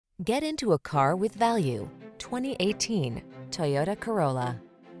Get into a car with value. 2018 Toyota Corolla.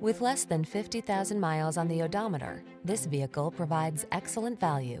 With less than 50,000 miles on the odometer, this vehicle provides excellent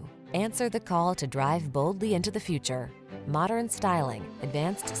value. Answer the call to drive boldly into the future. Modern styling,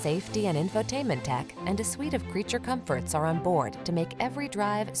 advanced safety and infotainment tech, and a suite of creature comforts are on board to make every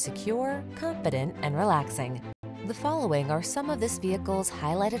drive secure, confident, and relaxing. The following are some of this vehicle's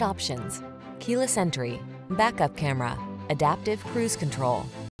highlighted options: keyless entry, backup camera, adaptive cruise control,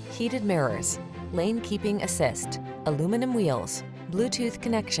 heated mirrors, lane keeping assist, aluminum wheels, Bluetooth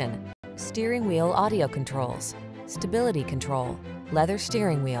connection, steering wheel audio controls, stability control, leather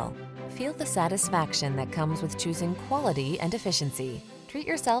steering wheel. Feel the satisfaction that comes with choosing quality and efficiency. Treat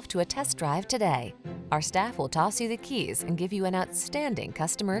yourself to a test drive today. Our staff will toss you the keys and give you an outstanding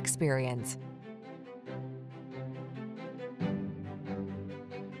customer experience.